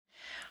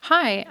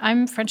Hi,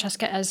 I'm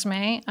Francesca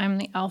Esmay. I'm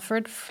the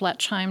Alfred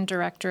Flechtheim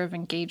Director of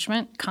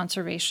Engagement,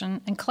 Conservation,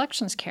 and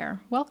Collections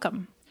Care.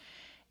 Welcome.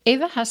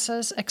 Eva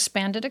Hesse's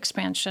expanded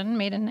expansion,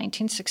 made in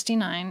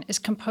 1969, is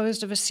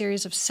composed of a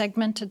series of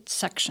segmented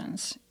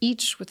sections,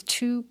 each with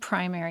two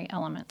primary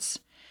elements.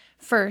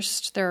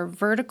 First, there are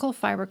vertical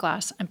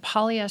fiberglass and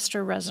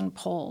polyester resin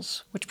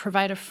poles, which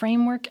provide a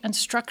framework and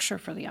structure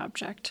for the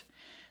object.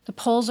 The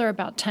poles are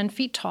about 10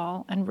 feet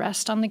tall and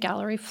rest on the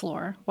gallery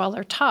floor, while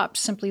their tops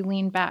simply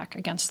lean back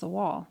against the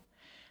wall.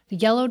 The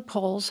yellowed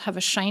poles have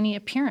a shiny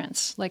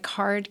appearance, like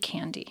hard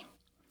candy.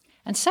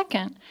 And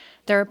second,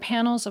 there are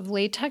panels of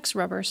latex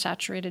rubber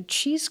saturated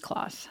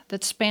cheesecloth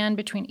that span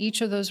between each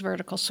of those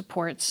vertical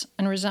supports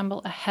and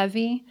resemble a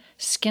heavy,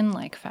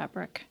 skin-like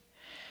fabric.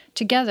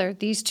 Together,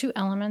 these two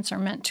elements are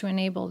meant to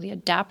enable the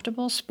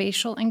adaptable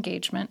spatial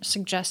engagement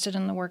suggested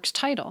in the work's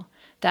title,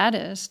 that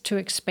is, to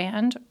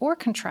expand or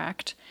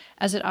contract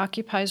as it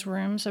occupies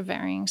rooms of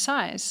varying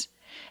size.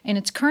 In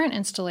its current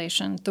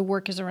installation, the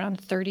work is around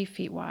 30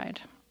 feet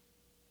wide.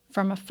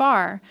 From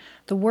afar,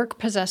 the work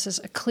possesses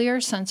a clear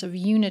sense of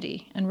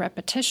unity and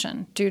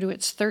repetition due to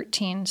its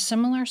 13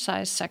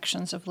 similar-sized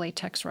sections of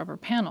latex rubber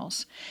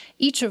panels,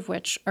 each of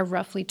which are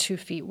roughly 2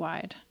 feet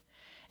wide.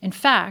 In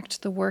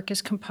fact, the work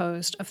is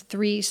composed of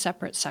 3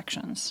 separate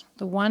sections.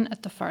 The one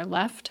at the far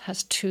left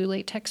has 2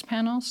 latex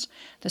panels,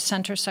 the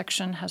center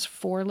section has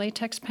 4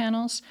 latex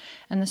panels,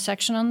 and the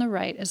section on the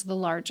right is the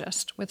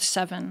largest, with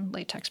 7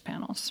 latex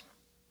panels.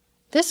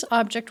 This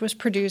object was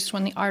produced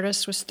when the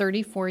artist was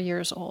 34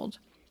 years old,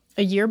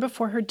 a year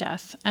before her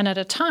death, and at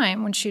a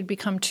time when she had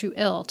become too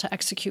ill to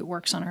execute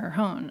works on her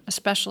own,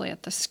 especially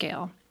at this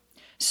scale.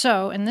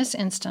 So, in this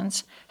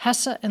instance,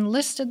 Hesse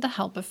enlisted the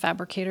help of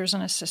fabricators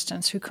and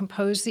assistants who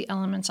composed the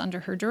elements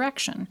under her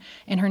direction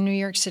in her New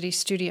York City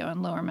studio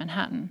in Lower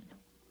Manhattan.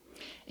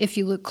 If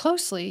you look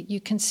closely, you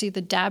can see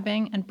the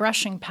dabbing and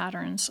brushing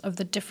patterns of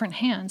the different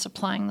hands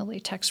applying the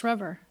latex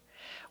rubber.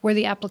 Where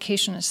the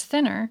application is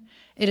thinner,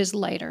 it is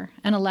lighter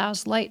and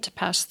allows light to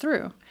pass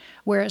through,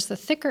 whereas the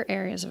thicker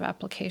areas of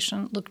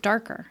application look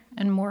darker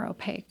and more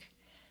opaque.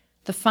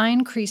 The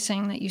fine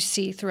creasing that you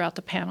see throughout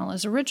the panel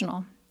is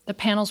original. The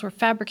panels were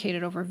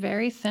fabricated over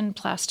very thin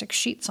plastic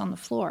sheets on the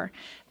floor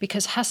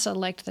because Hesse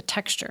liked the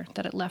texture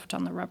that it left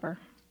on the rubber.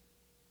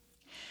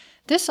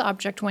 This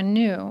object, when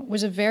new,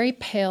 was a very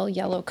pale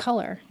yellow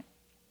color.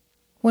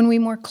 When we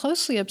more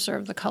closely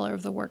observe the color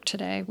of the work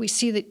today, we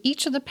see that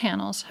each of the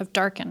panels have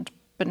darkened,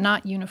 but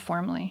not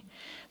uniformly.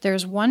 There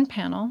is one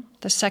panel,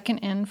 the second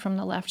in from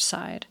the left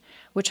side,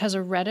 which has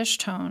a reddish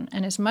tone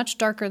and is much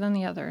darker than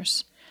the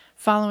others.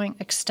 Following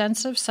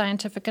extensive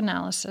scientific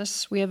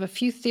analysis, we have a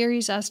few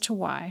theories as to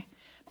why,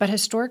 but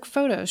historic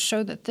photos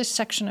show that this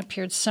section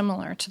appeared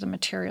similar to the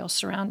material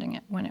surrounding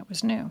it when it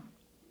was new.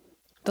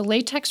 The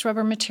latex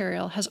rubber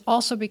material has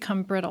also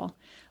become brittle,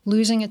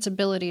 losing its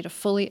ability to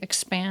fully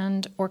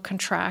expand or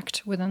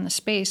contract within the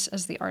space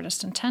as the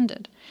artist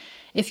intended.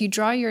 If you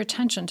draw your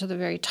attention to the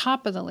very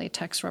top of the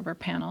latex rubber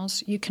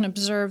panels, you can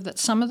observe that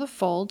some of the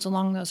folds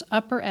along those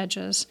upper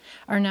edges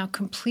are now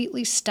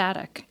completely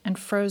static and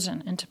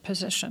frozen into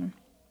position.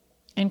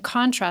 In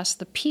contrast,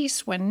 the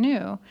piece, when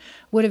new,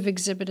 would have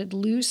exhibited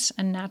loose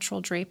and natural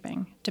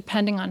draping,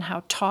 depending on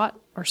how taut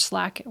or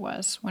slack it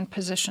was when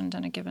positioned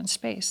in a given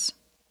space.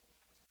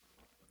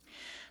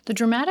 The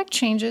dramatic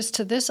changes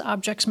to this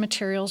object's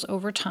materials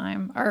over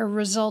time are a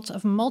result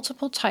of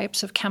multiple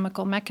types of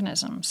chemical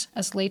mechanisms,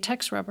 as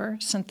latex rubber,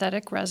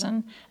 synthetic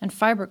resin, and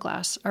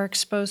fiberglass are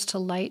exposed to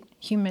light,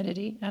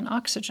 humidity, and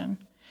oxygen.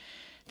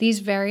 These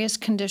various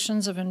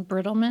conditions of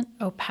embrittlement,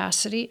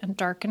 opacity, and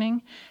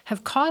darkening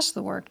have caused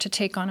the work to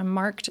take on a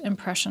marked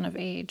impression of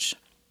age.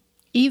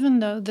 Even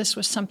though this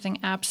was something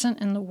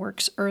absent in the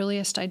work's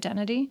earliest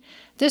identity,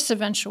 this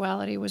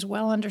eventuality was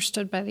well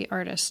understood by the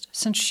artist,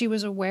 since she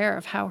was aware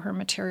of how her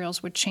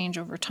materials would change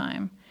over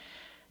time.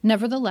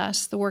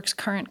 Nevertheless, the work's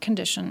current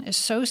condition is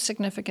so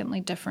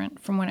significantly different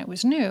from when it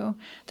was new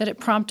that it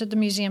prompted the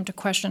museum to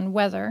question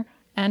whether,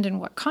 and in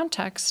what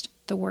context,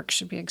 the work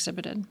should be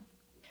exhibited.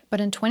 But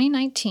in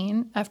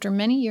 2019, after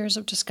many years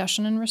of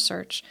discussion and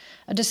research,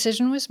 a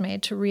decision was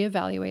made to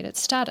reevaluate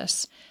its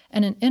status,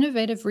 and an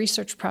innovative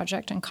research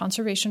project in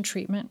conservation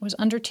treatment was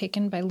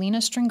undertaken by Lena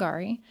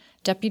Stringari,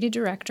 Deputy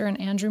Director, and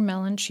Andrew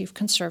Mellon, Chief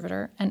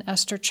Conservator, and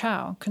Esther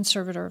Chow,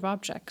 Conservator of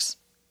Objects.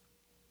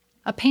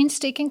 A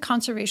painstaking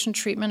conservation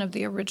treatment of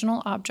the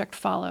original object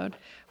followed,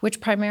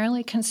 which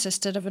primarily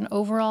consisted of an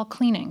overall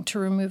cleaning to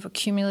remove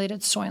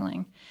accumulated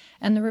soiling,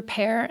 and the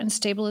repair and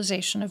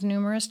stabilization of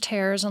numerous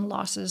tears and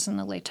losses in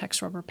the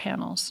latex rubber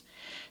panels.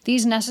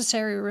 These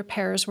necessary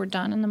repairs were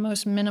done in the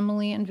most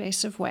minimally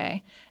invasive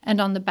way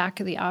and on the back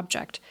of the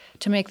object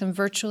to make them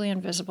virtually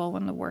invisible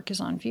when the work is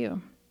on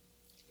view.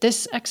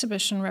 This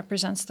exhibition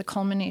represents the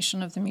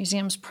culmination of the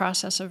museum's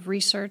process of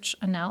research,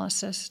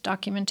 analysis,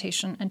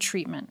 documentation, and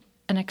treatment,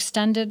 an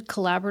extended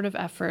collaborative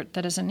effort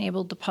that has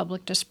enabled the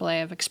public display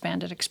of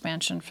expanded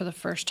expansion for the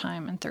first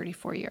time in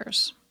 34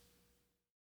 years.